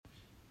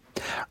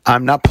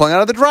I'm not pulling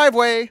out of the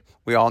driveway.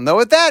 We all know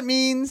what that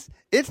means.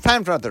 It's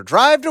time for another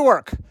Drive to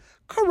Work,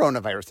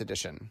 Coronavirus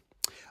Edition.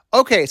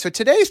 Okay, so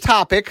today's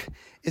topic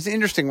is an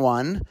interesting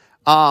one.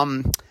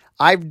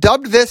 I've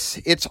dubbed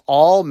this, It's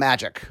All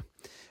Magic.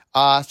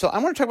 So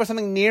I'm going to talk about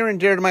something near and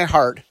dear to my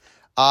heart,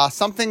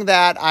 something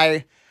that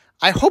I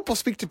hope will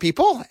speak to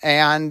people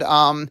and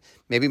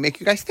maybe make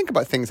you guys think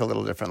about things a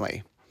little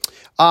differently.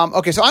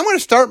 Okay, so I'm going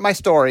to start my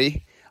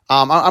story.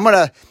 I'm going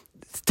to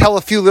tell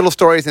a few little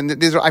stories, and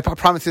I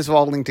promise these will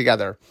all link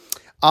together.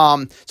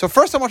 So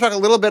first I want to talk a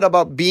little bit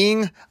about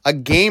being a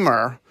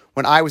gamer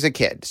when I was a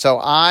kid. So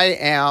I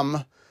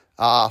am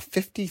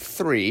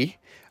 53.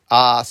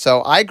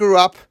 So I grew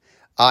up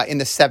in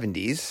the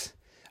 70s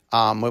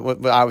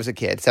when I was a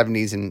kid,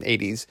 70s and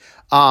 80s.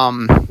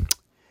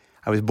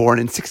 I was born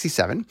in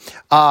 67.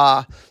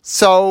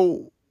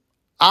 So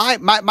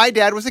my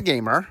dad was a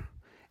gamer,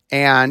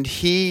 and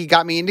he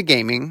got me into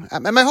gaming.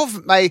 And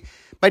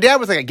my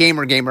dad was like a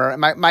gamer.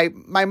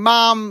 My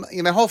mom,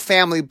 my whole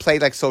family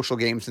played like social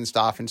games and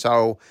stuff. And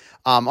so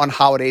on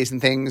holidays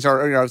and things,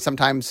 or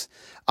sometimes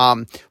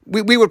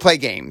we would play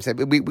games.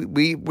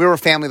 We were a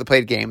family that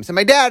played games. And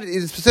my dad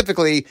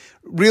specifically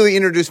really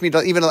introduced me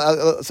to even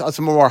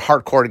some more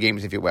hardcore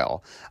games, if you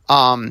will.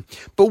 But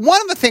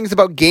one of the things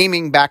about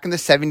gaming back in the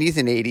 70s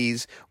and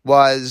 80s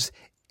was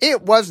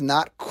it was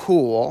not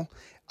cool.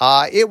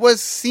 It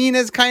was seen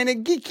as kind of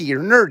geeky or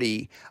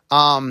nerdy.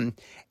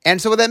 And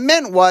so what that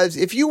meant was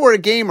if you were a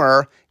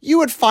gamer, you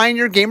would find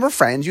your gamer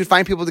friends, you'd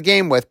find people to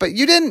game with, but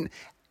you didn't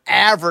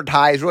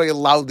advertise really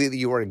loudly that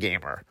you were a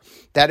gamer.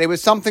 That it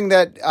was something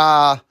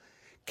that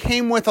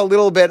came with a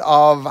little bit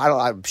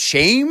of,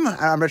 shame?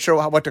 I'm not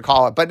sure what to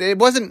call it, but it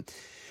was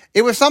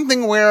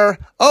something where,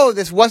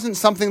 this wasn't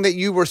something that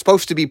you were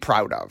supposed to be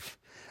proud of.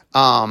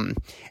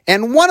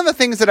 And one of the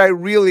things that I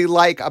really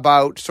like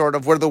about sort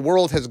of where the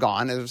world has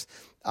gone is,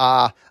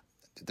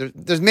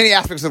 there's many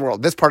aspects of the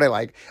world. This part I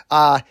like,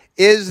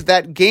 is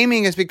that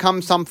gaming has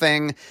become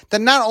something that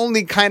not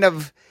only kind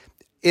of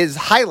is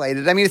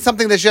highlighted. I mean, it's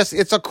something that's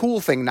it's a cool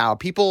thing now.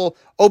 People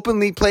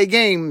openly play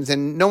games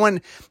and no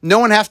one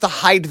has to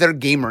hide their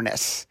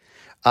gamerness.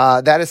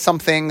 That is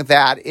something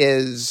that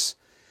is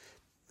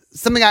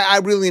something I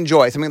really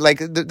enjoy. Something like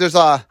there's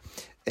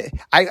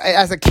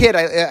as a kid,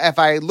 if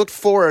I looked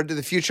forward to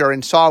the future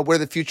and saw where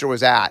the future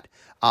was at,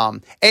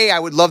 I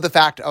would love the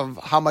fact of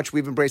how much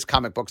we've embraced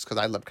comic books because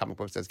I loved comic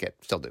books as a kid,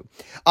 still do.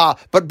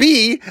 But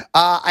B,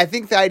 I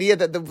think the idea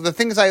that the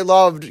things I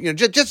loved,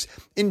 just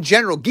in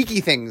general,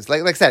 geeky things,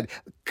 like I said,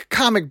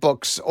 comic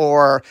books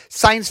or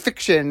science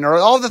fiction or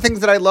all the things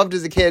that I loved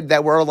as a kid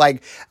that were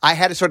like, I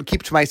had to sort of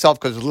keep to myself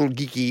because it was a little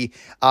geeky,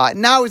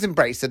 now is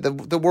embraced.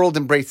 The world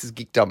embraces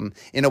geekdom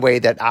in a way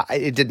that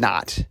it did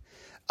not.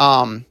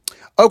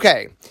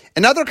 Okay,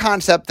 another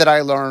concept that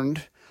I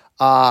learned,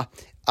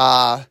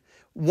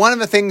 one of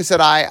the things that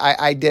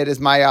I did is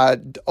my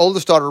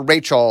oldest daughter,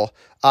 Rachel,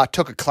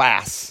 took a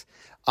class,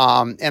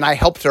 and I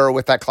helped her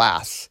with that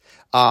class.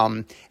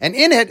 And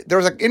in it, there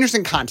was an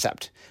interesting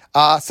concept,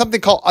 something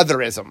called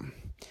otherism.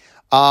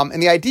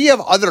 And the idea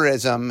of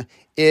otherism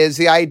is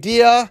the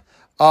idea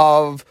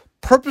of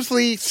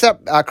purposely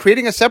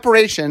creating a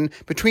separation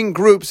between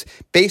groups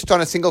based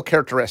on a single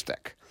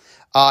characteristic.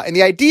 And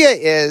the idea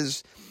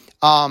is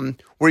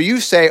where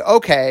you say,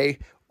 okay,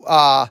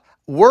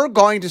 we're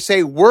going to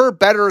say we're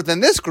better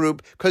than this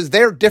group because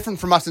they're different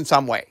from us in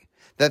some way,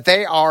 that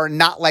they are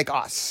not like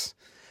us.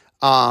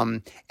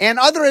 And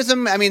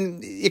otherism, I mean,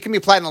 it can be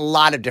applied in a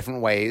lot of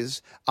different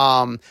ways,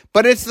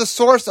 but it's the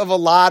source of a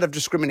lot of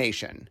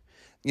discrimination.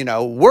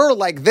 We're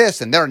like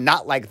this and they're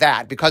not like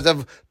that because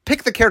of,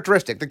 pick the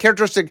characteristic. The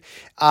characteristic,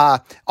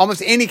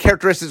 almost any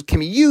characteristics can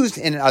be used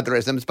in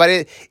otherisms,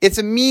 but it's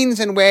a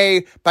means and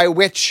way by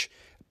which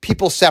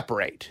people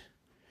separate.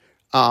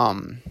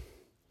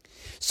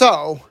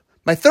 So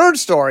my third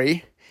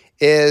story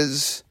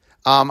is,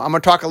 I'm going to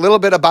talk a little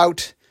bit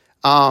about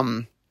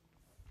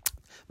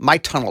my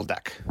tunnel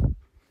deck.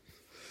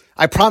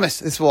 I promise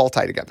this will all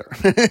tie together.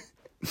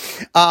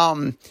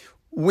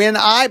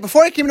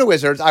 Before I came to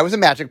Wizards, I was a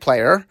Magic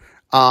player.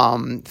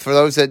 For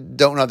those that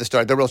don't know the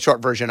story, the real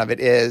short version of it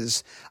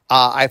is,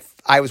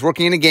 I was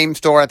working in a game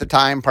store at the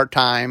time,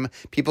 part-time.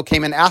 People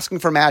came in asking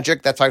for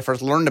Magic. That's how I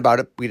first learned about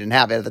it. We didn't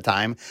have it at the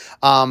time.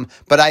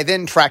 But I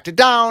then tracked it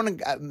down,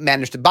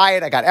 managed to buy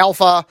it. I got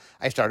Alpha.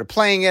 I started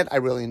playing it. I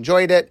really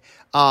enjoyed it.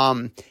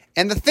 And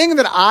the thing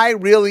that I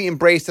really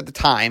embraced at the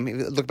time, if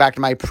you look back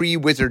to my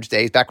pre-Wizards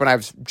days, back when I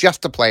was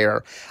just a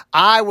player,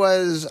 I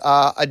was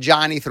a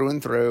Johnny through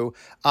and through.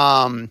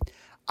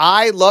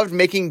 I loved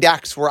making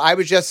decks where I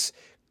was just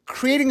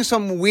creating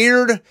some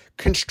weird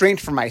constraint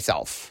for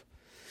myself.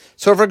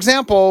 So, for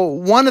example,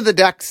 one of the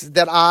decks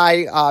that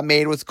I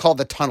made was called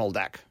the Tunnel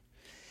deck.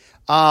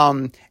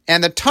 And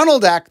the Tunnel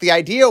deck, the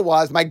idea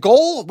was, my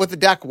goal with the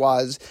deck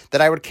was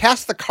that I would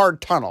cast the card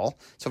Tunnel.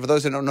 So for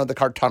those who don't know the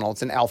card Tunnel,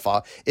 it's in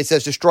Alpha. It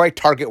says destroy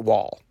target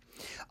wall.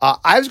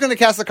 I was going to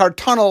cast the card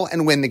Tunnel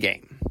and win the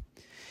game.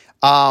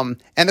 And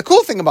the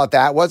cool thing about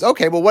that was,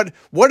 okay, well,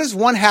 what does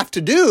one have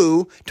to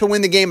do to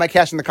win the game by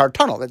cashing the card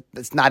tunnel?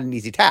 That's not an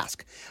easy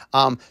task.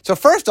 So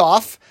first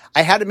off,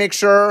 I had to make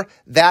sure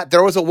that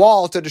there was a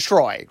wall to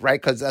destroy,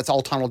 right? Because that's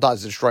all tunnel does,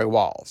 is destroy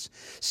walls.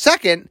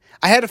 Second,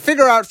 I had to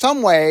figure out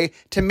some way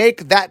to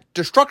make that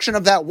destruction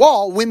of that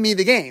wall win me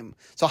the game.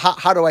 So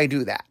how do I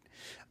do that?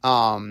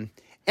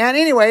 And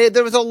anyway,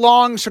 there was a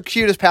long,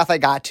 circuitous path I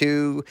got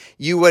to.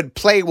 You would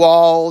play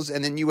walls,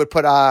 and then you would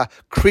put a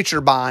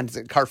creature bond,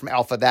 a card from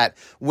Alpha, that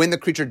when the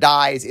creature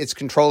dies, its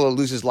controller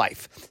loses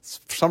life.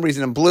 For some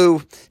reason in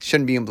blue,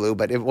 shouldn't be in blue,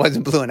 but it was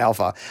in blue in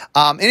Alpha.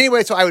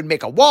 Anyway, so I would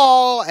make a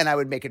wall, and I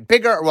would make it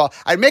bigger. Well,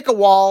 I'd make a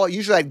wall.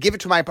 Usually I'd give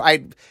it to my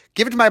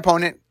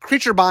opponent,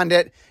 creature bond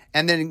it,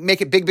 and then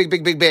make it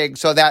big,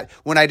 so that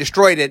when I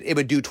destroyed it, it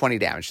would do 20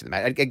 damage to them.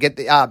 I'd get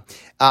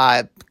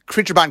the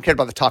creature bond cared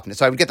about the toughness,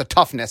 so I would get the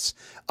toughness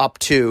up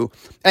to,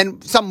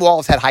 and some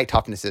walls had high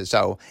toughnesses,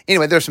 so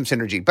anyway, there's some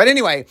synergy. But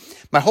anyway,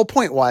 my whole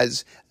point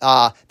was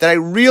that I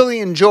really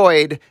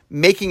enjoyed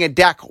making a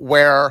deck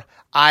where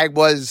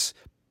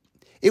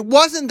it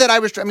wasn't that I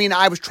was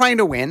trying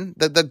to win.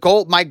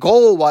 My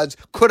goal was,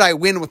 could I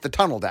win with the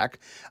tunnel deck?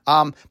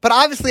 But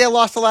obviously I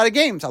lost a lot of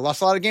games. I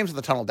lost a lot of games with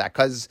the tunnel deck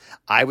because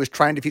I was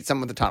trying to defeat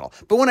someone with the tunnel.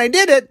 But when I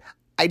did it,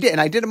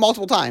 and I did it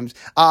multiple times,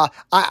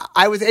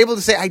 I was able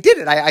to say I did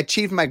it. I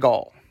achieved my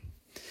goal.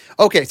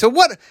 Okay, so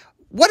what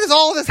does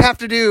all of this have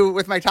to do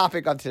with my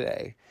topic of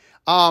today?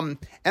 And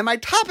my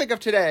topic of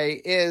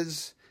today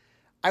is,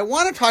 I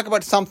want to talk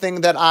about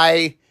something that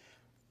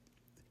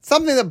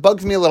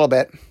bugs me a little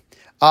bit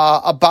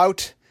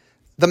about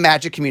the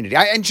Magic community.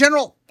 In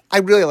general, I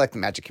really like the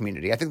Magic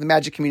community. I think the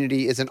Magic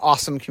community is an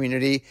awesome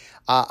community.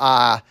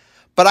 But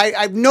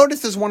I've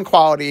noticed there's one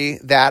quality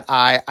that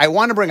I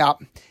want to bring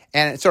up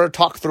and sort of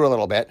talk through a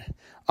little bit,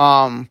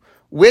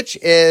 which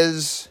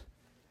is,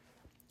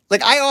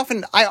 like, I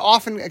often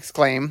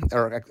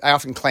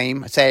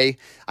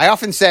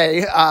say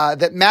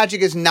that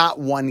Magic is not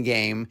one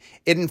game.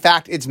 In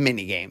fact, it's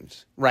many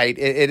games, right?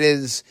 It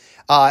is,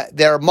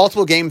 there are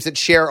multiple games that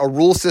share a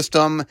rule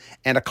system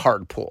and a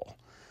card pool.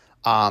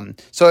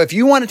 So if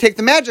you want to take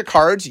the Magic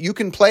cards, you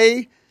can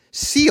play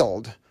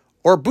Sealed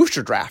or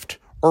Booster Draft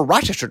or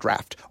Rochester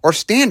Draft or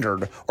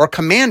Standard or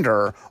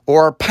Commander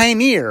or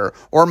Pioneer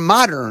or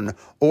Modern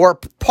or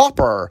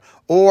Pauper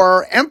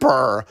or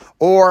Emperor,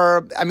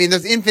 or,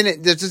 there's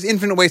just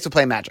infinite ways to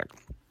play Magic.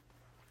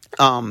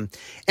 And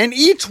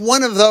each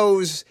one of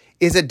those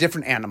is a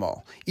different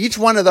animal. Each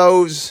one of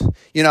those,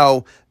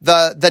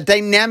 the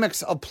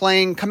dynamics of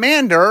playing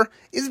Commander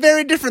is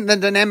very different than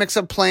dynamics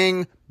of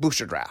playing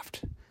Booster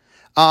Draft.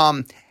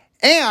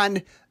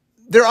 And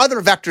there are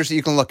other vectors that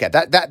you can look at.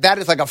 That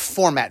is like a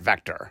format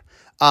vector.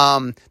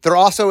 There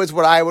also is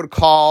what I would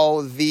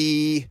call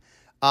the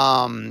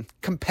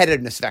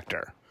competitiveness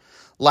vector.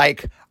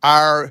 Like,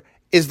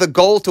 is the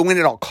goal to win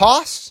at all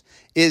costs?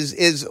 Is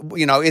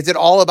it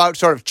all about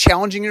sort of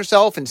challenging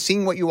yourself and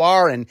seeing what you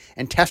are and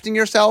testing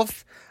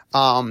yourself? Do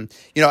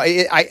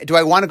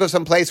I want to go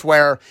someplace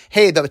where,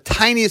 hey, the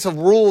tiniest of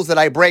rules that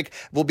I break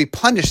will be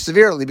punished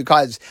severely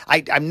because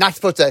I'm not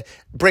supposed to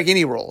break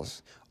any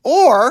rules?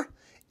 Or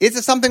is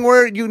it something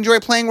where you enjoy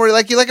playing where you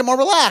like it more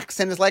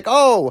relaxed and it's like,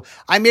 oh,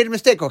 I made a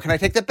mistake. Oh, can I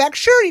take that back?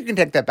 Sure, you can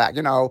take that back.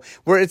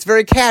 Where it's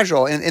very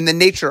casual in the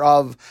nature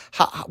of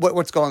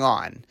what's going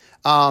on.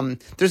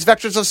 There's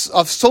vectors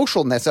of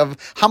socialness, of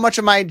how much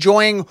am I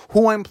enjoying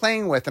who I'm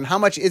playing with, and how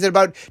much is it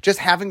about just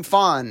having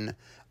fun.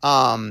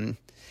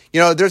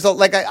 There's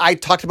I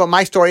talked about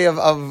my story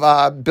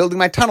of building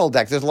my tunnel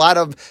deck. There's a lot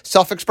of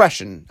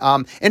self-expression.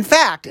 In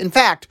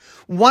fact,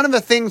 one of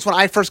the things when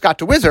I first got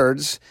to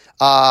Wizards,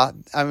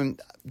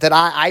 that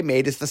I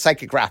made is the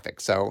psychographic.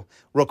 So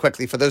real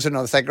quickly, for those who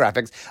know the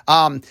psychographics,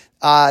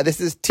 this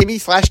is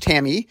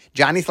Timmy/Tammy,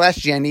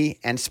 Johnny/Jenny,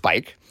 and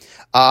Spike.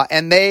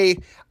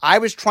 I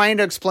was trying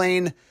to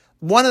explain,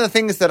 one of the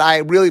things that I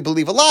really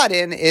believe a lot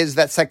in is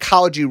that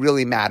psychology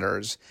really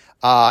matters.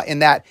 In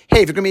that,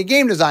 hey, if you're going to be a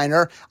game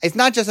designer, it's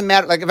not just a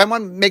matter, like, if I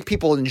want to make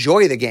people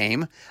enjoy the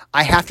game,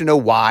 I have to know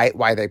why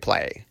they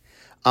play.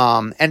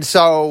 And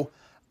so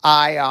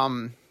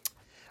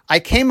I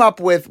came up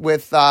with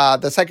the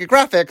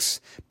psychographics,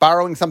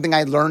 borrowing something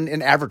I learned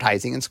in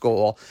advertising in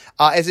school,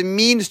 as a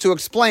means to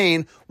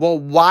explain, well,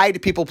 why do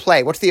people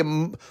play? What's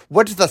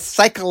the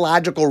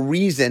psychological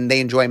reason they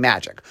enjoy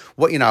Magic?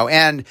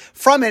 And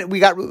from it we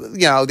got,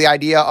 the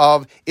idea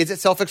of, is it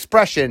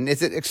self-expression?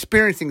 Is it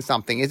experiencing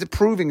something? Is it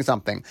proving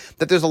something?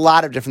 That there's a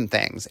lot of different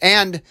things.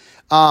 And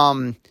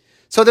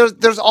so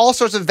there's all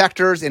sorts of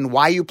vectors in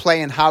why you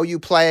play and how you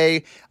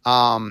play.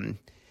 And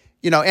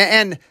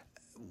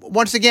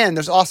once again,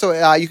 there's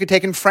also, you could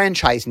take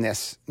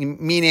enfranchisedness,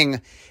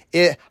 meaning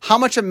how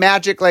much of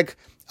Magic,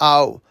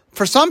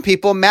 for some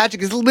people,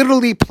 Magic is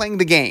literally playing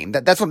the game.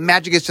 That's what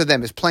Magic is to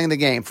them, is playing the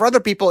game. For other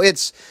people,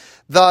 it's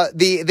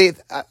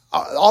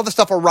all the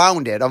stuff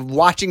around it, of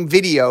watching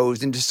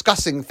videos and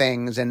discussing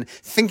things and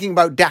thinking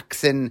about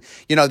decks, and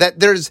that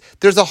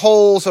there's a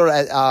whole sort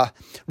of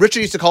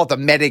Richard used to call it the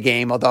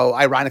metagame, although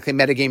ironically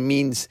metagame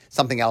means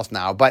something else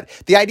now. But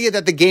the idea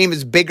that the game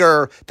is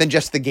bigger than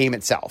just the game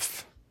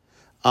itself.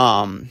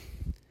 And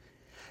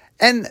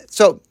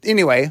so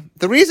anyway,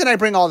 the reason I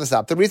bring all this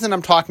up, the reason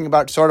I'm talking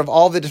about sort of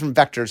all the different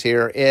vectors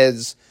here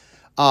is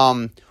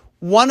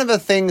one of the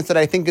things that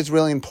I think is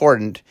really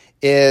important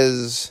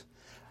is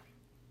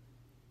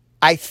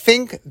I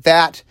think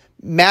that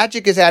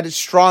Magic is at its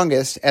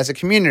strongest as a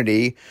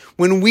community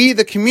when we,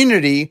 the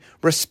community,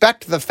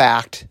 respect the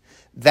fact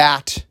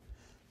that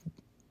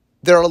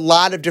there are a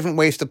lot of different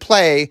ways to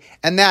play,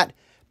 and that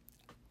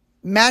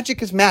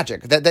Magic is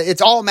magic, that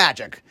it's all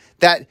magic,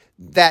 that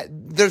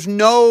there's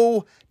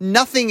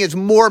nothing is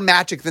more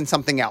magic than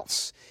something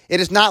else. It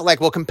is not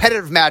like, well,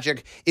 competitive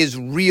magic is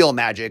real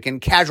magic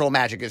and casual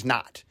magic is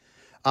not.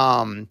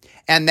 And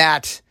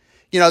that,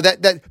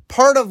 that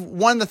part of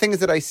one of the things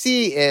that I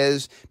see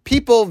is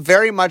people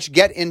very much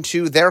get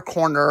into their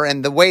corner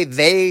and the way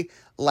they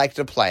like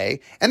to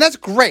play. And that's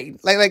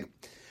great. Like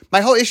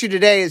my whole issue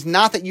today is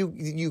not that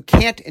you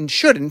can't and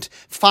shouldn't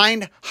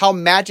find how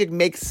magic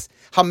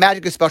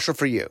is special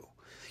for you.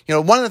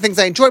 One of the things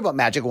I enjoy about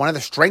Magic, one of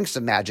the strengths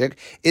of Magic,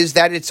 is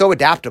that it's so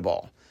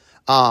adaptable.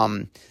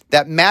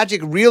 That Magic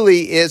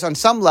really is, on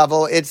some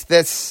level, it's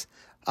this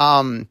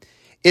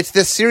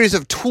series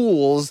of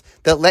tools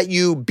that let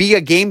you be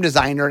a game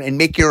designer and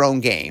make your own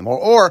game,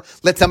 or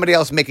let somebody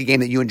else make a game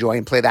that you enjoy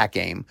and play that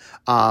game.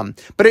 But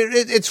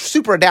it's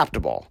super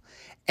adaptable.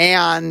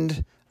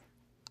 And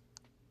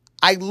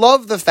I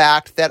love the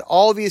fact that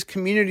all these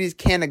communities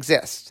can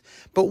exist.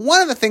 But one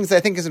of the things that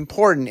I think is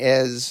important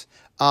is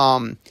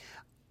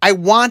I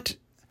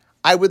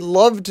would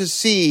love to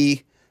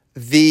see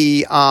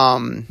the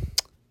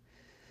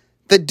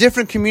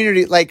different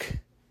community. Like,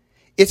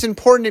 it's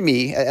important to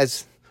me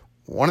as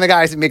one of the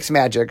guys that makes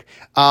Magic.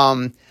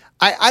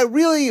 I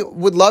really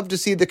would love to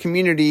see the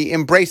community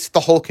embrace the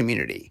whole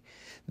community.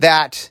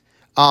 That,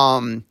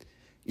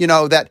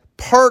 that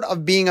part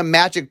of being a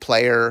Magic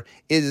player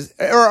is,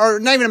 or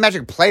not even a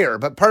Magic player,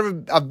 but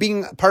part of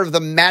being part of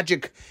the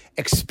Magic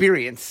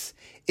experience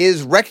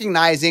is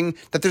recognizing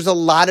that there's a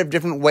lot of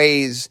different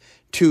ways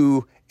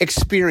to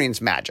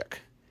experience Magic.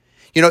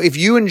 If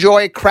you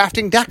enjoy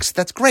crafting decks,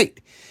 that's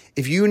great.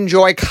 If you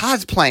enjoy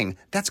cosplaying,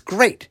 that's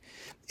great.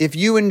 If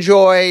you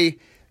enjoy,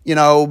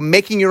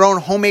 making your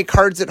own homemade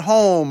cards at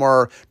home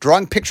or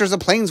drawing pictures of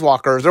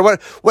planeswalkers or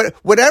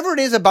whatever it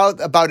is about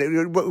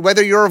it,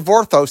 whether you're a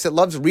Vorthos that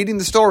loves reading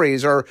the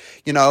stories or,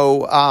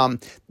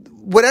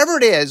 whatever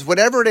it is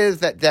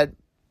that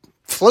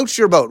floats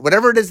your boat,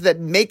 whatever it is that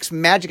makes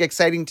Magic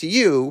exciting to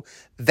you,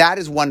 that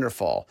is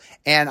wonderful.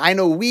 And I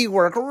know we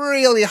work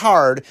really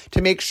hard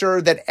to make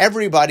sure that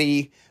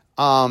everybody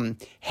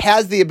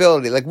has the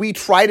ability. Like, we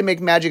try to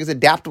make Magic as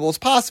adaptable as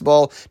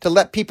possible to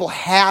let people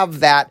have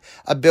that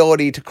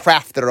ability to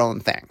craft their own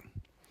thing.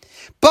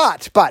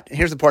 But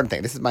here's the important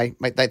thing. This is my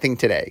thing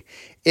today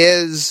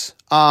is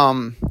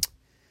part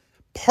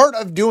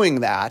of doing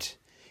that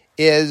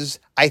is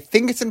I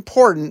think it's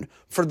important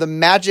for the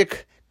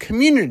Magic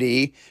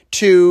community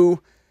to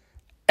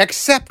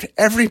accept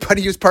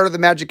everybody who's part of the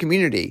Magic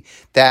community,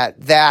 that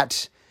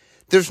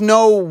there's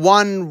no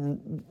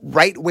one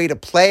right way to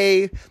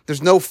play.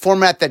 There's no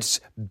format that's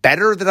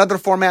better than other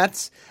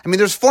formats. I mean,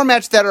 there's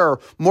formats that are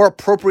more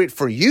appropriate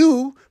for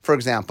you, for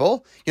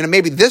example.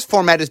 Maybe this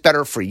format is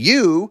better for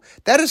you.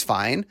 That is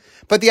fine.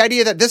 But the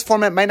idea that this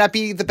format might not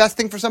be the best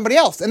thing for somebody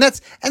else, and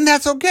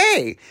that's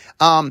okay.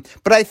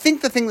 But I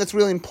think the thing that's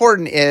really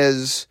important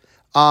is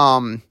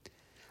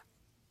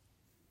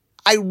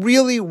I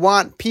really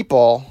want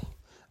people,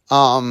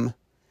 and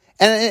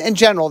in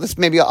general, this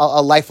may be a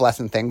life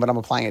lesson thing, but I'm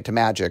applying it to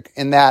Magic,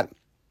 in that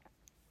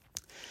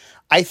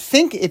I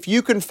think if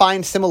you can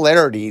find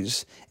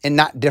similarities and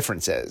not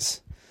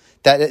differences,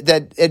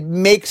 that it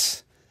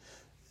makes,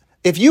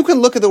 if you can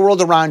look at the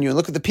world around you and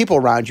look at the people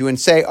around you and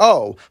say,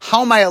 oh,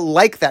 how am I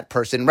like that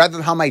person rather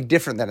than how am I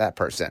different than that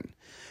person?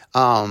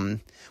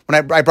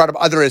 When I brought up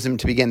otherism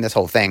to begin this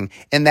whole thing,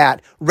 in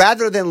that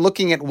rather than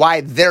looking at why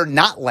they're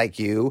not like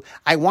you,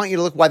 I want you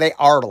to look why they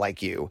are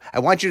like you. I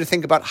want you to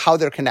think about how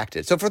they're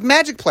connected. So for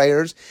Magic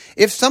players,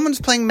 if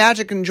someone's playing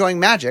Magic and enjoying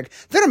Magic,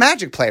 they're a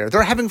Magic player.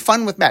 They're having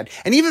fun with Magic.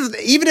 And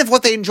even if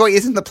what they enjoy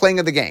isn't the playing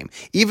of the game,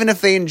 even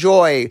if they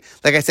enjoy,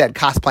 like I said,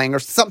 cosplaying or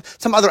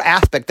some other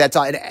aspect that's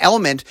an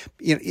element,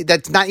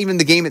 that's not even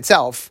the game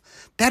itself,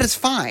 that is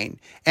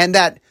fine. And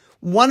that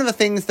one of the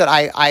things that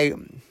I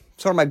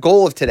sort of my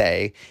goal of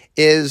today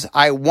is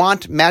I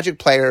want Magic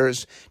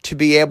players to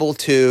be able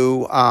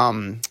to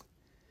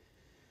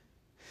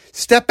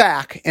step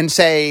back and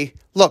say,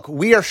 look,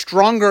 we are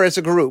stronger as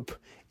a group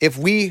if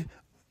we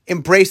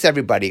embrace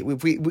everybody,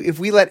 if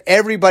we let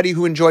everybody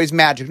who enjoys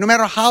Magic, no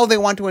matter how they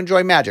want to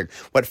enjoy Magic,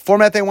 what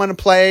format they want to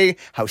play,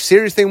 how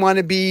serious they want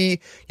to be,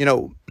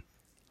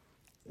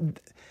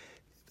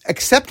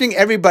 accepting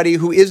everybody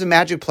who is a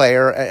Magic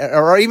player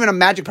or even a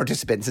Magic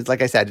participant, since,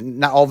 like I said,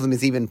 not all of them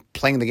is even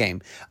playing the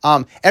game.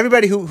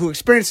 Everybody who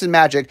experiences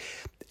Magic,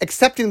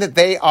 accepting that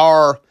they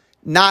are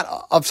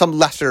not of some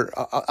lesser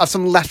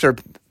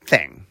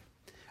thing.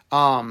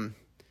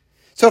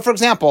 So, for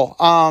example,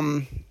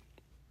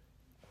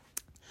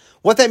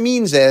 what that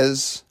means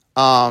is,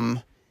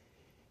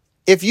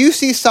 if you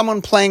see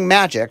someone playing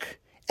Magic,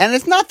 and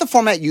it's not the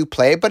format you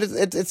play, but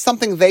it's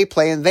something they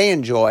play and they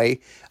enjoy,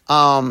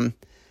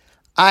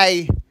 I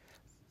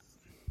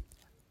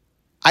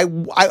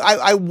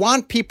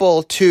want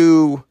people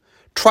to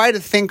try to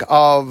think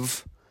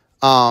of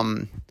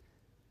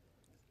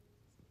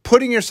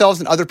putting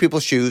yourselves in other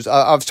people's shoes,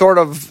 of sort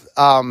of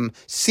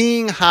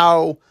seeing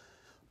how.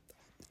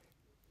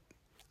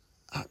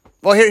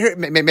 Well,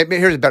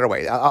 here's a better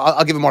way.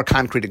 I'll give a more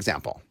concrete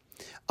example.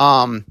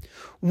 One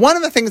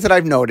of the things that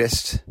I've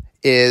noticed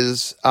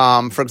is,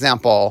 for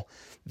example,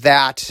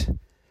 that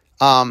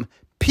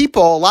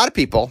people, a lot of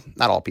people,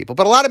 not all people,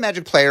 but a lot of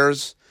Magic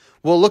players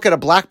will look at a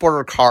black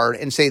border card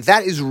and say,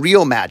 that is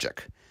real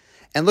Magic.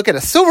 And look at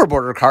a silver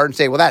border card and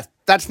say, well,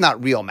 that's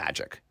not real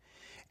Magic.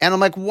 And I'm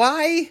like,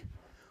 why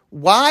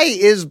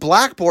is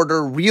black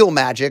border real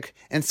Magic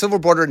and silver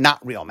border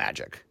not real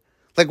Magic?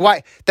 Like,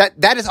 why?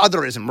 That is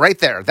otherism right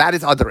there. That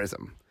is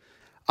otherism.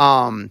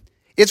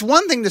 It's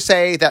one thing to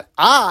say that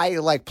I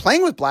like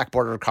playing with black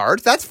border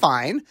cards. That's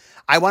fine.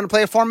 I want to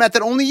play a format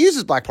that only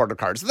uses black border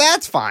cards.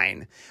 That's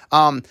fine.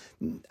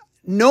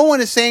 No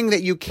one is saying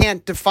that you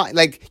can't define,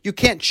 like, you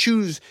can't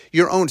choose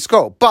your own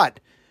scope. But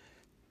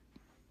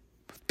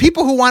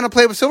people who want to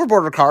play with silver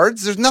border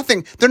cards,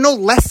 they're no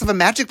less of a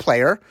Magic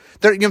player.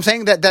 You know what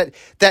I'm saying?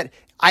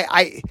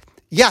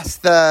 Yes,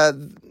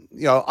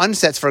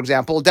 unsets, for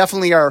example,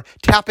 definitely are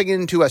tapping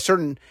into a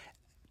certain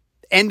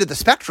end of the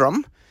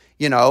spectrum.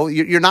 You know,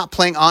 you're not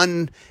playing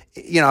at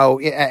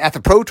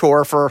the Pro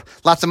Tour for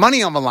lots of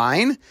money on the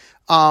line.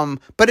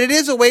 But it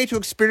is a way to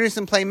experience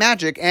and play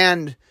Magic.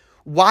 And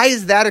why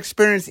is that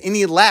experience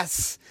any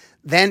less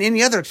than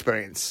any other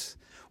experience?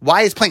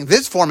 Why is playing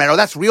this format, oh,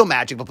 that's real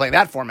Magic, but playing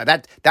that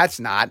format, that's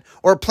not.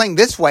 Or playing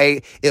this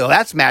way,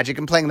 that's Magic,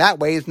 and playing that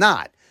way is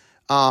not.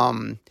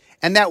 And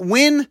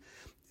that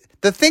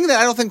the thing that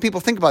I don't think people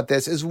think about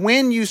this is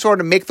when you sort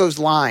of make those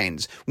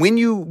lines, when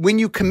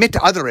you commit to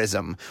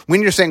otherism,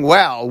 when you're saying,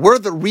 well, we're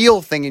the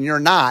real thing and you're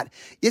not,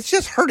 it's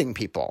just hurting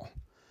people.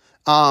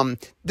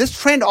 This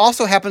trend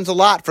also happens a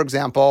lot, for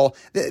example.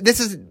 This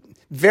is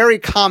very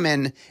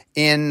common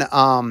in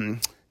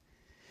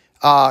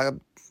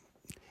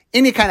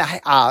any kind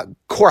of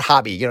core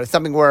hobby,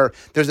 something where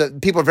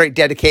people are very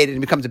dedicated and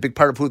becomes a big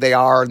part of who they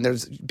are, and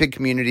there's big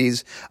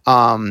communities,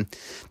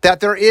 that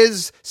there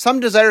is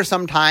some desire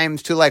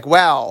sometimes to, like,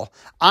 well,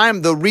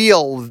 I'm the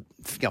real,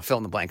 fill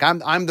in the blank.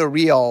 I'm the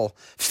real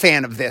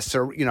fan of this,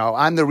 or,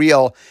 I'm the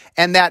real,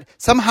 and that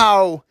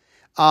somehow,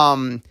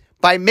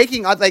 by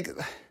making,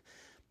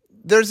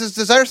 there's this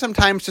desire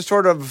sometimes to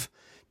sort of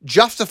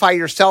justify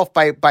yourself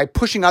by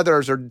pushing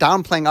others or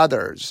downplaying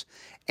others.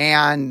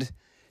 And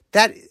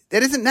that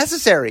isn't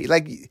necessary.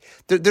 Like,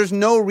 there's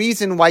no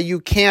reason why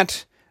you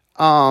can't,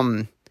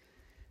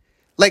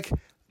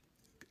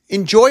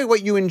 enjoy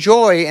what you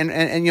enjoy and you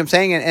know what I'm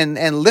saying,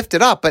 and lift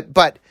it up,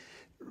 but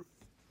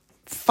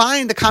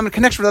find the common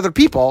connection with other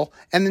people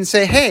and then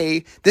say,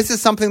 hey, this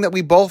is something that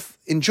we both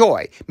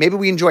enjoy. Maybe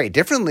we enjoy it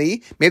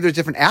differently. Maybe there's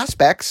different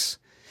aspects,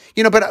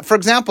 but for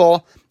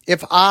example,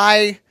 if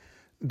I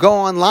go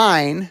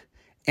online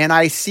and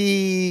I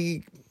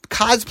see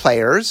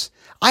cosplayers,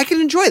 I can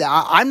enjoy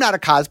that. I'm not a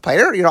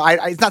cosplayer.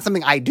 It's not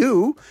something I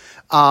do.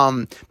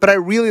 But I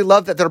really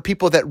love that there are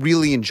people that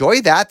really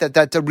enjoy that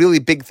that's a really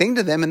big thing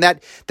to them, and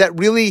that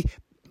really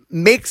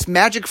makes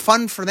Magic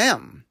fun for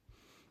them.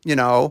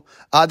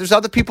 There's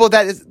other people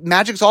that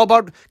Magic's all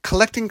about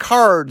collecting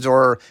cards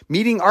or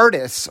meeting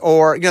artists,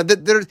 or,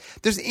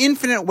 there's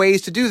infinite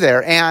ways to do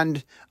there.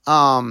 And,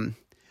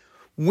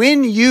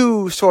 when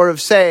you sort of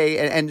say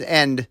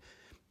and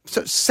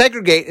so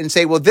segregate and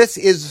say, well, this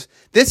is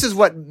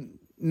what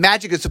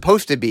Magic is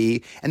supposed to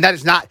be, and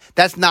that's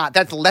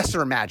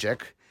lesser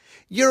Magic,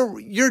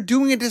 you're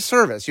doing a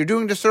disservice. You're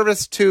doing a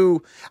disservice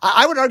to,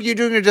 I would argue, you're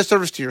doing a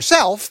disservice to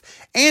yourself,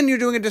 and you're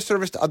doing a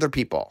disservice to other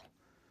people.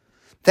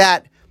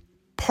 That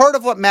part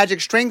of what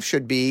Magic's strength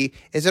should be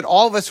is that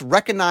all of us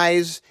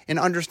recognize and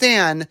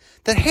understand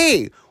that,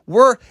 hey,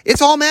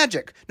 it's all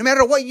Magic, no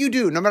matter what you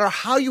do, no matter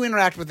how you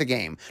interact with the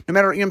game, no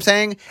matter, what I'm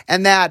saying,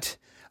 and that,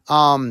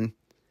 I'll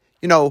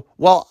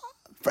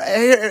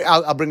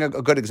bring a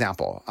good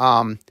example.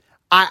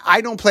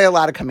 I don't play a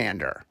lot of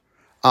Commander,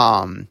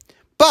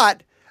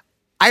 but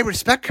I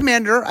respect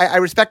Commander. I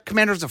respect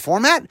Commander as a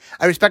format.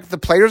 I respect the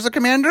players of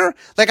Commander.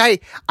 Like,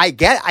 I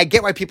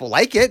get why people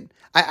like it.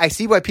 I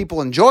see why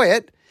people enjoy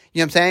it. You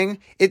know what I'm saying?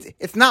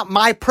 It's not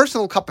my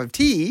personal cup of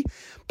tea,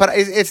 but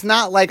it's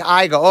not like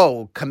I go,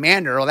 oh,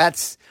 Commander, well,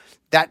 that's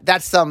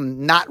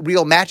some not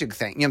real Magic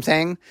thing. You know what I'm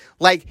saying?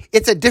 Like,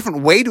 it's a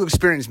different way to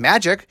experience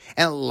Magic,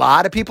 and a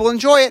lot of people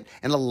enjoy it,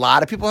 and a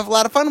lot of people have a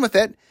lot of fun with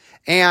it.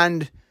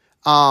 And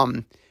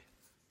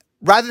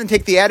rather than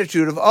take the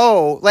attitude of,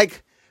 oh,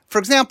 like, for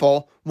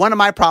example, one of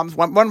my problems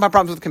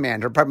with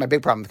Commander, probably my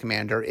big problem with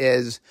Commander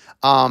is,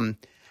 I'm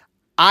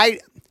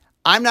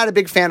not a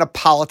big fan of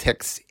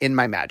politics in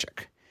my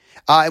Magic.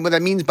 And what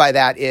that means by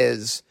that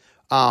is,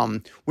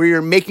 where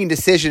you're making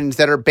decisions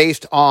that are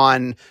based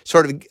on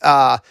sort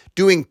of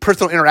doing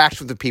personal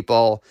interactions with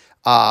people.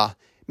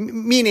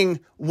 Meaning,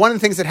 one of the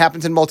things that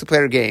happens in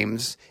multiplayer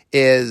games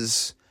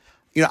is,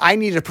 I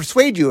need to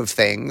persuade you of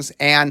things,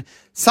 and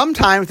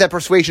sometimes that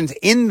persuasion's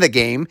in the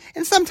game,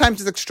 and sometimes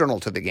it's external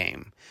to the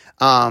game.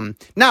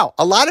 Now,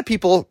 a lot of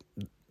people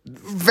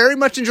very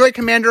much enjoy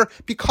Commander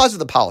because of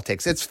the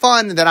politics. It's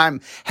fun that I'm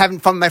having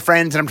fun with my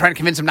friends and I'm trying to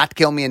convince them not to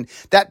kill me, and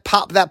that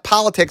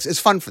politics is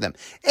fun for them.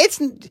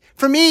 It's,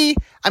 for me,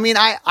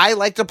 I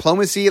like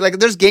diplomacy. Like,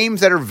 there's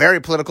games that are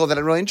very political that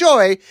I really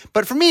enjoy,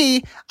 but for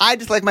me, I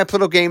just like my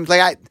political games.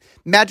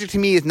 Magic to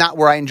me is not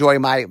where I enjoy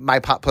my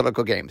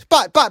political games.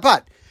 But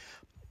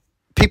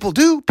people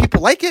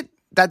like it.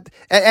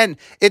 And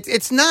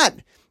it's not,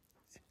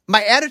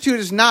 my attitude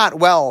is not,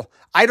 well,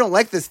 I don't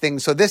like this thing,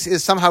 so this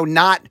is somehow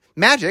not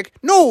Magic.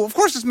 No, of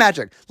course it's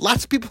Magic.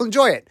 Lots of people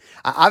enjoy it.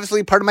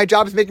 Obviously, part of my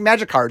job is making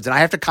Magic cards, and I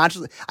have to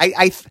consciously,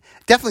 I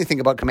definitely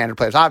think about Commander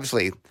players.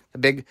 Obviously,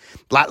 a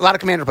lot of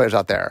Commander players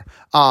out there.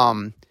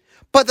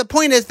 But the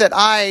point is that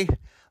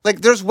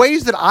there's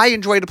ways that I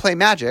enjoy to play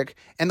Magic,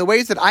 and the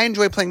ways that I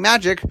enjoy playing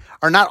Magic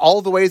are not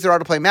all the ways there are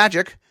to play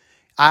Magic.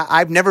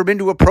 I've never been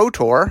to a Pro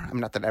Tour.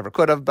 Not that I ever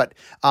could have, but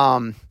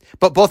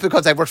both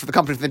because I've worked for the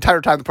company for the entire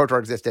time the Pro Tour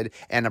existed,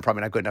 and I'm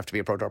probably not good enough to be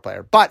a Pro Tour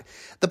player. But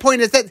the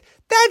point is that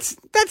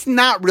that's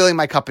not really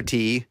my cup of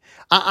tea.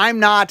 I'm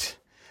not.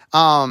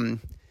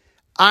 I'm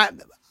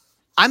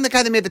the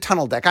guy that made the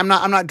tunnel deck. I'm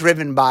not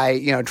driven by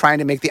trying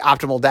to make the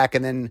optimal deck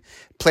and then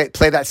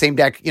play that same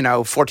deck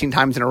 14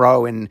 times in a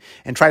row and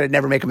try to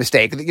never make a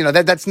mistake.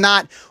 That's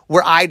not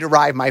where I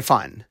derive my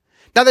fun.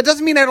 Now, that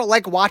doesn't mean I don't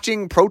like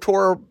watching Pro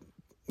Tour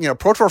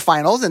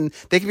finals, and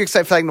they can be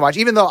exciting to watch,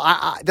 even though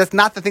that's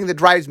not the thing that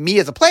drives me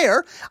as a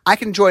player. I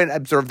can enjoy and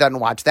observe that and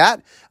watch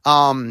that.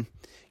 I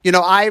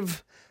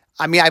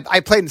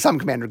played in some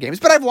Commander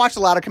games, but I've watched a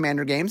lot of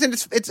Commander games, and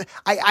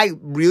I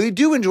really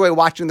do enjoy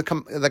watching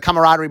the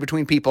camaraderie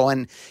between people,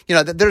 and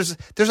there's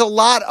a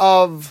lot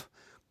of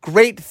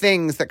great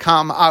things that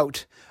come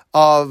out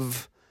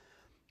of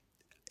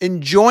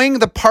enjoying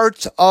the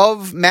parts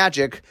of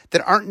Magic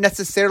that aren't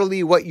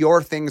necessarily what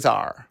your things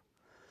are.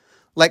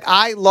 Like,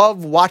 I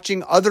love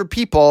watching other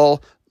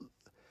people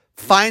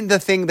find the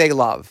thing they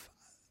love.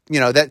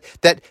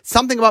 That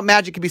something about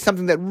Magic can be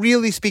something that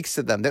really speaks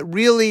to them, that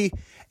really,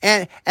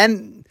 and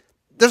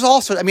there's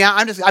also,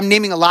 I'm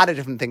naming a lot of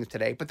different things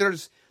today, but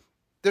there's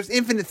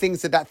infinite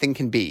things that thing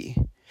can be.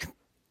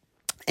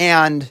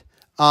 And,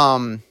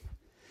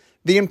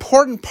 the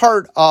important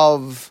part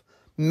of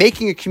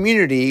making a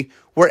community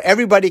where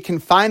everybody can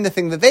find the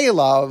thing that they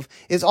love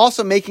is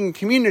also making a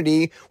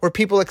community where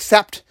people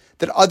accept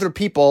that other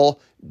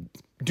people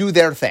do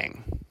their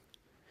thing.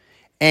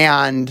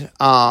 And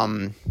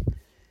what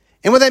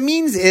that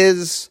means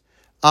is,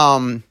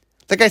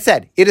 like I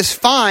said, it is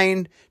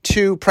fine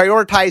to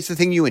prioritize the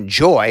thing you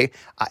enjoy.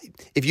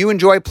 If you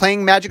enjoy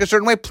playing Magic a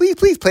certain way,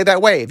 please play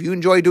that way. If you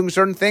enjoy doing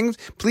certain things,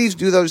 please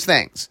do those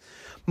things.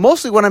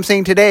 Mostly what I'm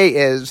saying today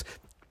is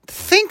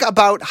think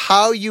about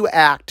how you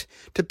act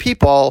to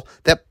people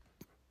that,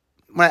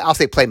 I'll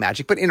say play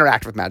Magic, but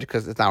interact with Magic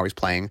because it's not always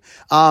playing.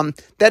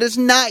 That is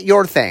not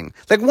your thing.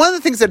 Like, one of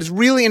the things that is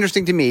really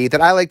interesting to me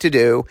that I like to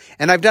do,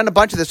 and I've done a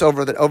bunch of this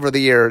over the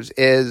years,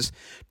 is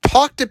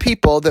talk to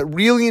people that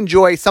really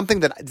enjoy something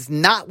that is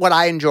not what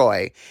I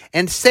enjoy,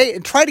 and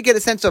try to get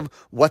a sense of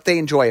what they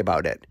enjoy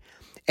about it.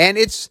 And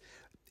it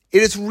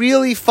is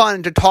really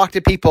fun to talk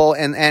to people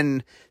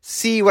and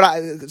see what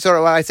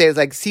I say is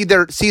like see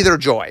their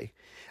joy.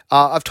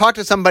 Of talk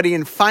to somebody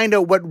and find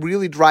out what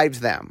really drives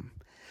them.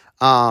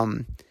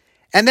 And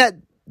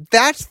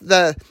that's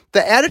the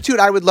attitude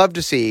I would love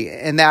to see,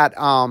 and that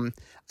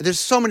there's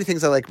so many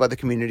things I like about the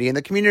community, and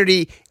the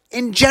community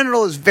in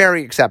general is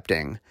very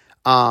accepting.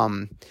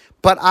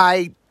 But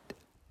I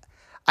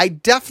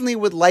definitely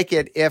would like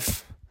it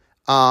if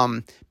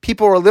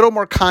people are a little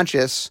more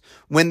conscious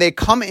when they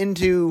come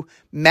into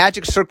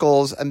Magic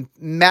circles and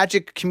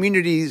Magic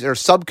communities or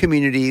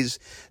sub-communities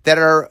that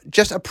are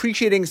just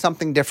appreciating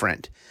something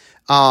different.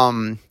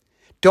 Don't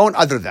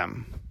other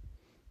them.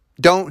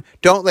 Don't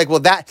like, well,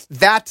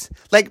 that's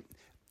like,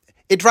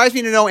 it drives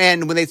me to no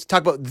end when they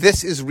talk about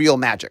this is real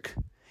Magic.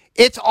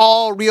 It's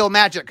all real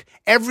Magic.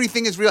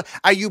 Everything is real.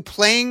 Are you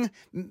playing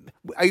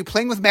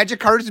with Magic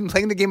cards and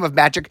playing the game of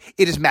Magic?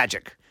 It is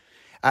Magic.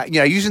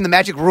 Using the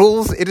Magic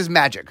rules, it is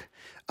Magic.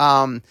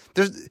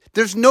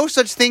 There's no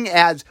such thing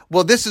as,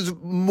 well, this is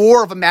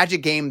more of a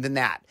Magic game than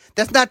that.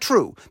 That's not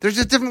true. There's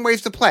just different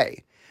ways to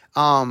play.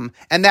 And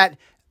that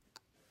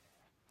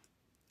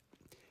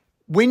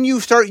when you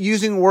start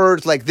using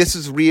words like this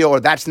is real or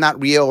that's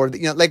not real, or,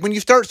 like when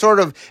you start sort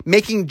of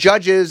making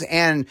judges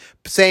and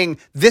saying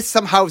this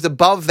somehow is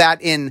above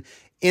that in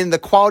the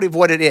quality of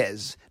what it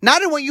is,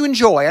 not in what you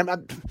enjoy.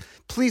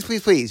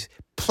 Please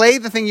play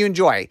the thing you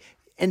enjoy.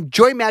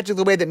 enjoy magic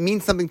the way that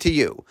means something to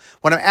you.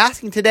 What I'm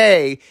asking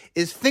today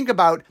is think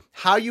about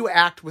how you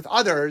act with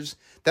others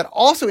that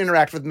also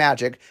interact with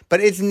magic, but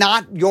it's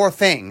not your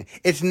thing.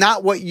 It's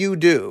not what you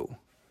do.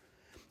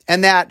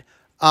 And that,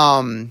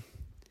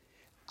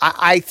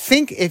 I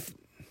think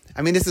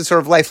this is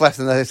sort of life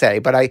lesson, as I say,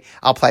 but I'll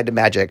apply it to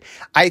magic.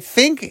 I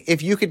think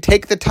if you could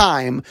take the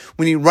time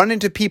when you run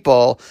into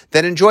people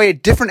that enjoy a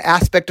different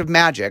aspect of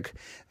magic,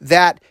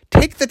 that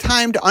take the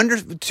time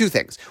to two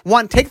things.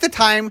 One, take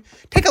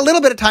a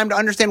little bit of time to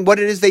understand what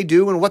it is they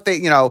do and what they,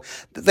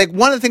 like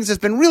one of the things that's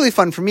been really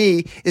fun for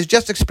me is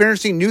just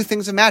experiencing new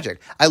things of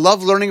magic. I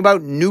love learning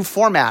about new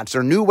formats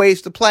or new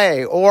ways to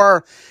play,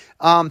 or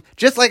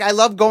just like I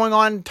love going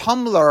on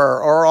Tumblr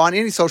or on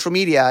any social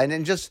media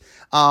and just,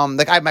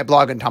 like I have my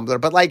blog on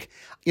Tumblr,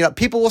 but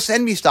people will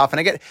send me stuff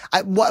and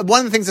one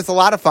of the things that's a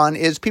lot of fun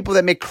is people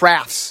that make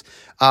crafts,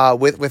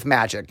 with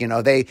magic.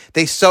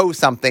 They sew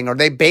something or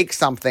they bake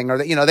something or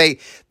and a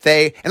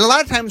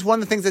lot of times one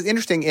of the things that's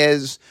interesting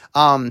is,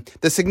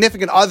 the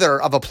significant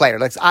other of a player.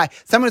 Like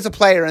someone is a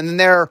player and then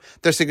their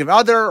significant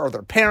other or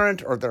their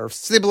parent or their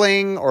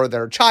sibling or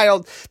their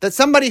child, that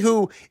somebody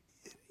who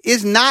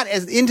is not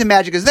as into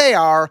magic as they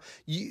are,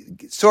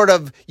 sort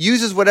of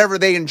uses whatever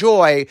they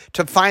enjoy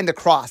to find the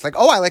cross. Like,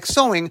 oh, I like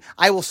sewing,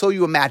 I will sew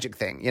you a magic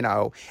thing,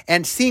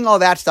 and seeing all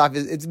that stuff,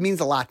 it means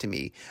a lot to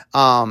me.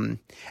 And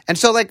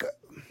so like,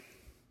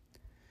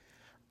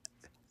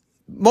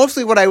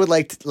 mostly what I would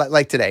like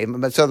today,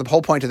 so the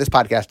whole point of this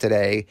podcast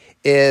today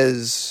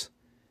is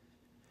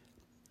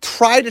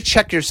try to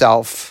check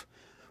yourself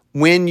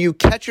when you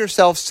catch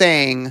yourself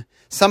saying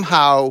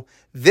somehow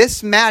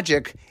this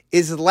magic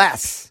is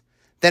less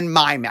than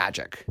my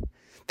magic,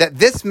 that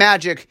this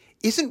magic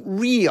isn't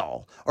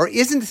real or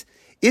isn't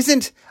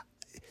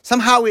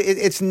somehow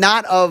it's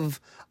not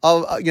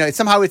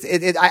somehow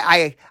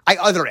I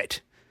other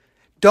it.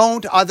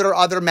 Don't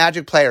other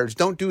magic players.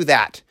 Don't do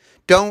that.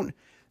 Don't,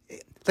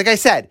 like I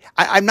said,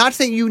 I'm not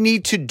saying you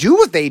need to do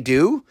what they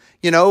do,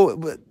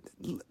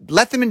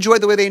 let them enjoy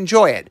the way they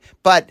enjoy it,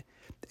 but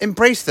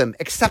embrace them,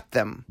 accept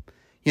them,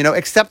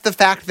 accept the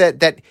fact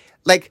that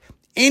like,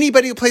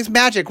 anybody who plays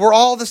magic, we're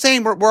all the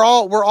same. We're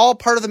all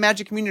part of the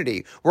magic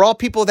community. We're all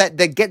people that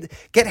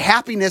get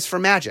happiness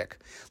from magic.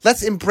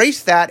 Let's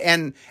embrace that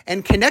and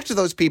connect to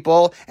those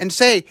people and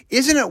say,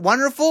 isn't it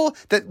wonderful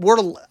that we're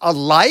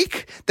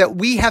alike, that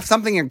we have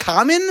something in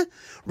common,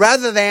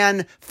 rather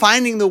than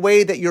finding the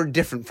way that you're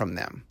different from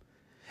them.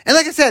 And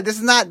like I said,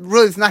 it's not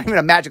even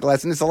a magic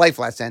lesson. It's a life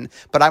lesson,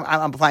 but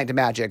I'm applying it to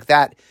magic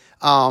that,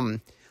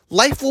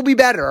 life will be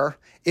better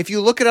if you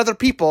look at other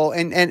people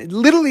and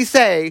literally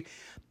say,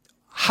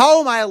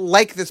 how am I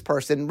like this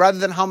person rather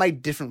than how am I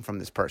different from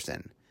this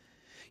person?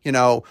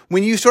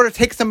 When you sort of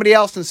take somebody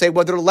else and say,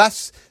 well, they're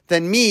less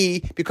than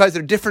me because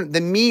they're different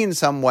than me in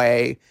some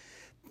way,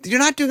 you're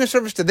not doing a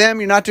service to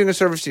them. You're not doing a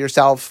service to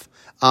yourself.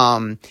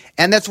 And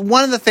that's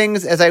one of the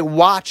things as I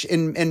watch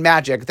in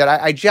magic that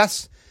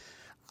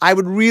I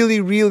would really,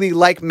 really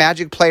like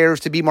magic players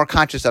to be more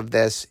conscious of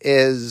this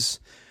is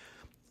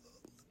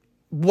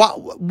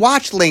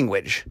watch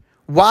language.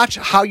 Watch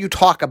how you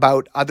talk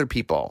about other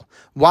people.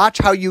 Watch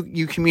how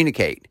you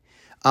communicate.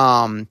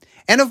 And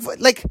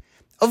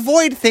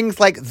avoid things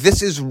like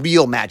this is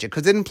real magic,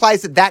 because it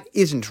implies that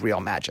isn't real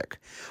magic.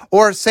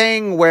 Or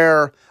saying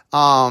where,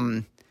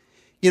 when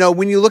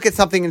you look at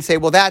something and say,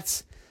 well,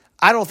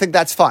 I don't think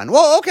that's fun.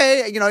 Well,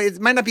 okay,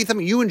 it might not be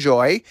something you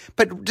enjoy,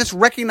 but just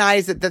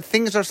recognize that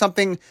things are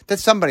something that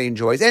somebody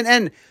enjoys.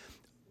 And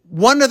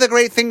one of the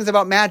great things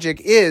about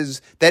magic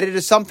is that it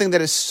is something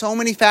that has so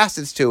many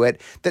facets to it,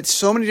 that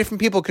so many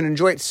different people can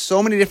enjoy it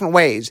so many different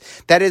ways.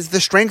 That is the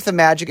strength of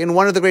magic and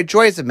one of the great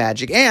joys of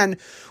magic. And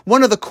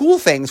one of the cool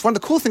things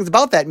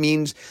about that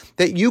means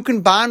that you can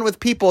bond with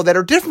people that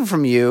are different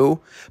from you,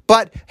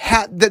 but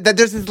that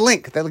there's this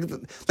link.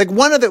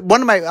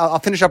 I'll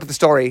finish up with the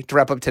story to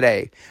wrap up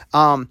today.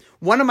 One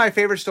of my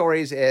favorite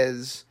stories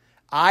is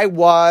I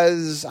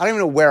don't even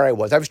know where I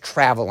was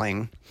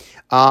traveling.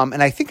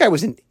 And I think I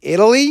was in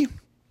Italy,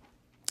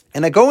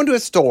 and I go into a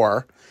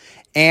store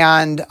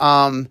and,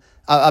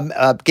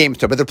 a game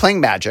store, but they're playing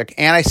Magic,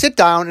 and I sit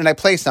down and I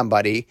play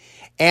somebody,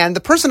 and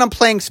the person I'm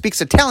playing speaks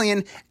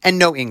Italian and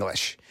no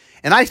English.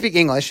 And I speak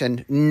English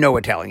and no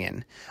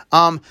Italian.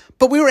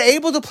 But we were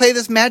able to play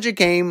this Magic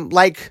game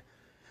like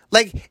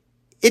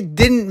it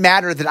didn't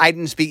matter that I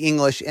didn't speak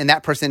English and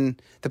the person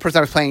I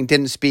was playing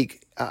didn't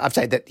speak,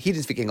 that he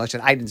didn't speak English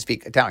and I didn't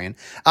speak Italian.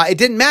 It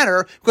didn't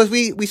matter because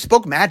we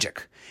spoke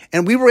Magic.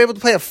 And we were able to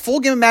play a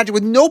full game of Magic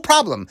with no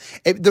problem.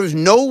 There was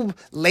no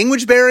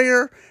language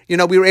barrier.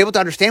 We were able to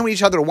understand what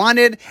each other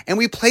wanted, and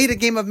we played a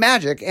game of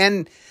Magic.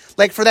 And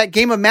like for that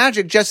game of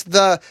Magic, just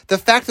the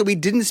fact that we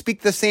didn't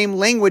speak the same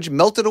language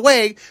melted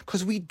away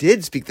because we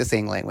did speak the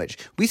same language.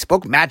 We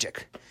spoke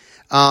Magic.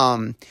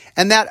 And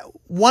that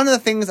one of the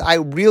things I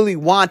really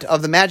want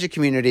of the Magic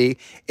community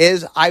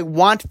is I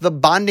want the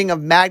bonding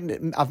of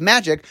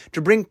Magic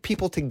to bring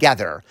people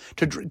together.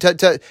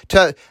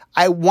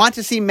 I want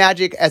to see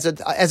Magic as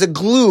a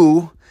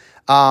glue,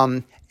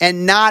 and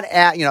not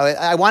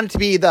I want it to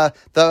be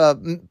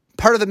the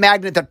part of the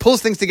magnet that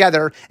pulls things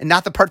together and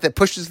not the part that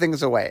pushes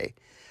things away.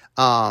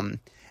 And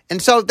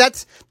so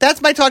that's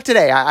my talk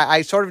today.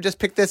 I sort of just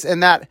picked this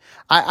and that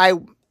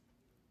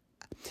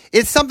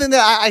it's something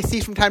that I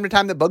see from time to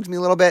time that bugs me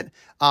a little bit.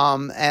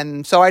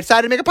 And so I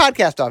decided to make a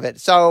podcast of it.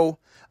 So,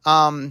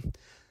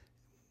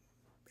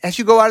 as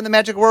you go out in the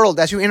magic world,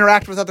 as you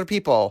interact with other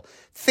people,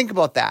 think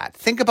about that.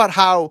 Think about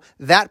how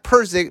that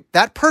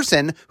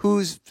person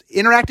who's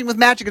interacting with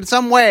magic in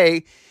some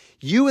way,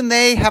 you and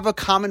they have a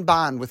common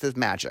bond with this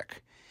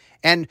magic.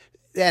 And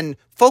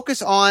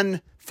focus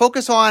on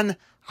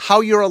how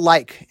you're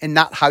alike and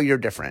not how you're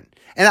different.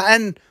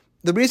 And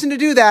the reason to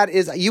do that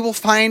is you will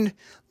find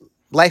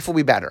life will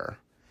be better.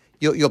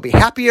 You'll be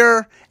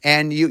happier,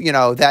 and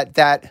I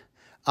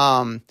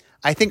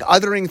think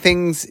othering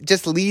things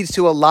just leads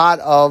to a lot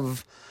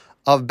of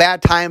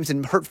bad times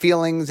and hurt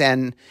feelings,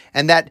 and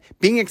that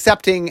being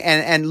accepting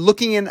and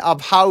looking in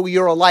of how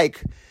you're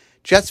alike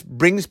just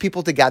brings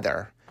people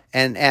together.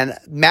 And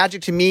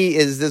magic to me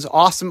is this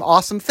awesome,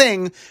 awesome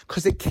thing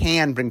because it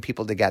can bring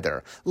people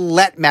together.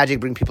 Let magic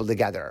bring people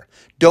together.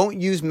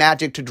 Don't use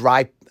magic to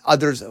drive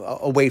others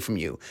away from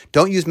you.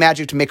 Don't use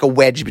magic to make a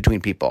wedge between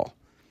people.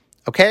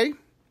 Okay?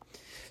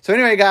 So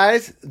anyway,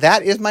 guys,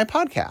 that is my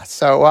podcast.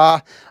 So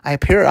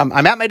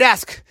I'm at my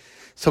desk.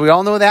 So we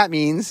all know what that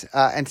means.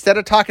 Instead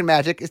of talking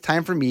magic, it's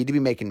time for me to be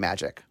making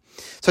magic.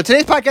 So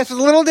today's podcast was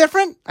a little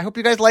different. I hope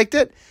you guys liked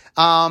it.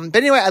 But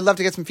anyway, I'd love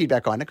to get some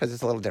feedback on it because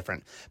it's a little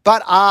different.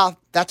 But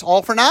that's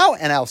all for now,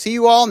 and I'll see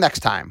you all next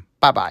time.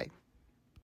 Bye-bye.